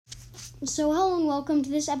So hello and welcome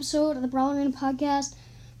to this episode of the Brawler Podcast.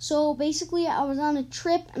 So basically I was on a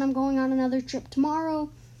trip and I'm going on another trip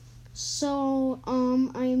tomorrow. So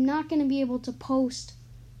I am not going to be able to post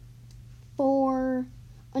for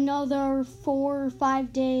another 4 or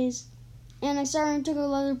 5 days. And I started to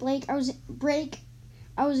go another break.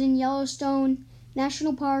 I was in Yellowstone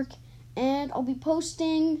National Park, and I'll be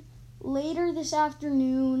posting later this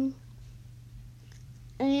afternoon.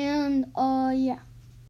 And yeah.